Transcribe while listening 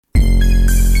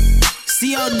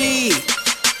COD,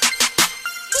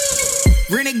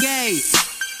 Renegade.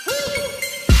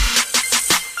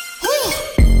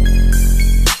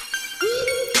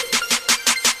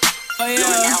 Oh yeah. You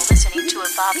are now listening to a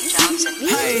Bobby Johnson.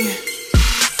 Hey.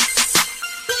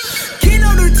 Kino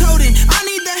to Toten. I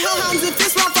need the hellhounds if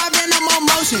it's round 5 and I'm on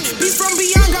motion. Beats from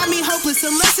beyond got me hopeless.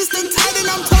 Unless it's the Titan,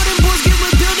 I'm Toten. Boys get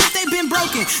rebuilt if they've been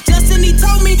broken. Justin, he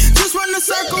told me just run the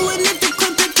circle and if the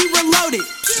clip if he reloaded.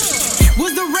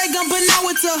 Was the ray gun, but now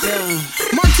it's a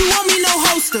Mark II on me, no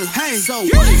holster. Hey, so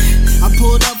what? I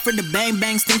pulled up for the bang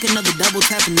bangs, thinking of the double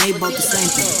tap, and they both the same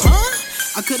thing.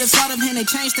 Huh? I could've thought of him and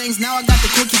changed things. Now I got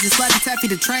the cookies and Slappy Taffy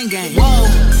the train gang. Whoa,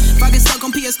 if I get stuck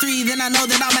on PS3, then I know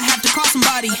that I'ma have to call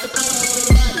somebody.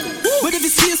 But if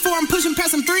it's PS4, I'm pushing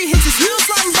past some 3 hits, it's real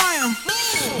sliding by him.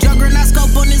 Juggernaut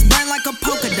scope on his brain like a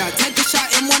polka dot. Take a shot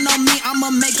and one on me,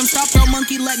 I'ma make him stop. Throw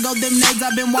monkey, let go them nades.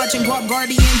 I've been watching Guap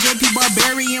Guardian, JP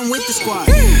Barbarian with the squad.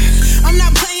 I'm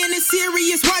not playing it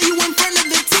serious. Why you in front of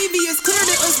the TV? It's clear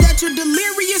to us that you're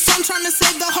delirious. I'm trying to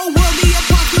save the whole world. The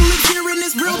apocalypse here and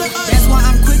it's real to us. That's why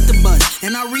I'm quick to bust,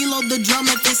 and I reload the drum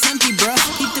if it's empty, bruh.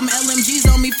 Keep them LMGs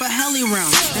on me for heli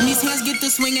rounds, and these hands get to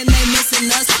swing and they missing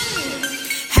us.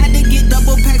 Had to get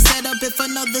double pack set up. If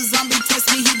another zombie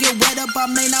test me, he get wet up. I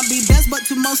may not be best, but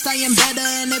to most I am better.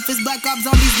 And if it's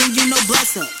BlackOpsZombies, then you know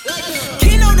bless up.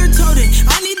 Kino to Toten.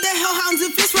 I need the hellhounds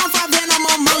if it's round 5 and I'm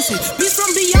on motion. Beats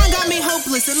from beyond got me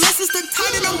hopeless. Unless it's the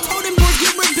Titan, I'm Toten. Boys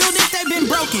get rebuilt if they've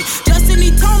been broken. Justin,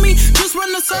 he told me just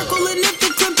run the circle and if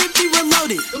the clip if he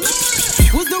reloaded.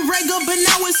 Was the ray gun, but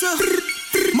now it's a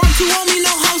Mark II on me,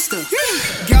 no holster.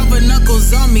 Galva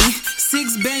knuckles on me.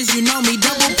 6 bands, you know me.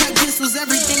 Double pack pistols,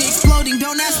 everything exploding.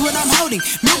 Don't ask what I'm holding.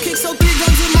 No kicks, so 3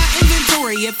 guns in my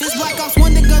inventory. If it's Black Ops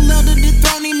 1, the Galil to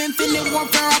dethrone him. Infinite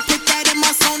warfare, I put that in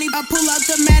my Sony. I pull out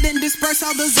the mat and disperse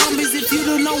all the zombies. If you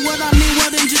don't know what I mean,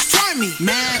 well then just try me.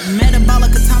 Mad,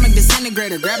 metabolic, atomic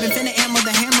disintegrator. Grab infinite ammo,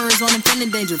 the hammer is on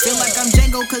infinite danger. Feel like I'm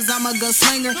Django, cause I'm a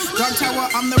gunslinger. Dark Tower,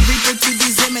 I'm the reaper to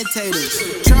these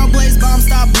imitators. Trailblaze, bomb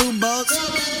stop, blue boats.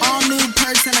 All new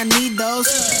perks and I need those.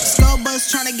 Skull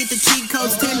bus trying to get the cheat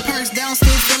codes. 10 perks down,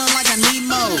 still feeling like I need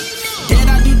more. Dead,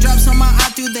 I do drops on my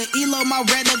eye through the elo. My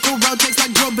reticle rotates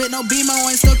like drill bit, no BMO.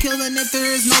 And still killing if there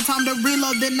is no time to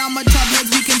reload. Then I'ma chop heads,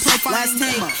 we can play fire. Last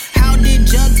take. How did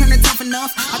Jug turn it tough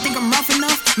enough? I think I'm rough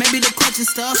enough, maybe the clutch and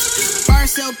stuff. Fire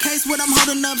cell case, what I'm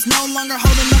holding up's no longer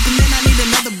holding up. And then I need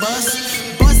another bus.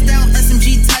 Bust down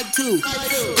SMG type 2.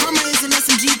 Karma is an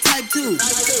SMG type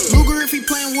 2. Luger if he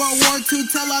playing World War II.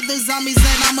 Tell all the zombies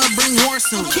that I'ma bring war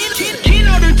soon.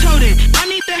 Kino to Toten. I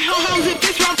need the hellhounds if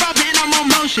it's round 5 and I'm on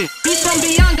motion. Beats from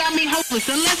beyond got me hopeless.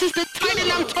 Unless it's the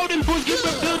Titan, I'm Toten. Boys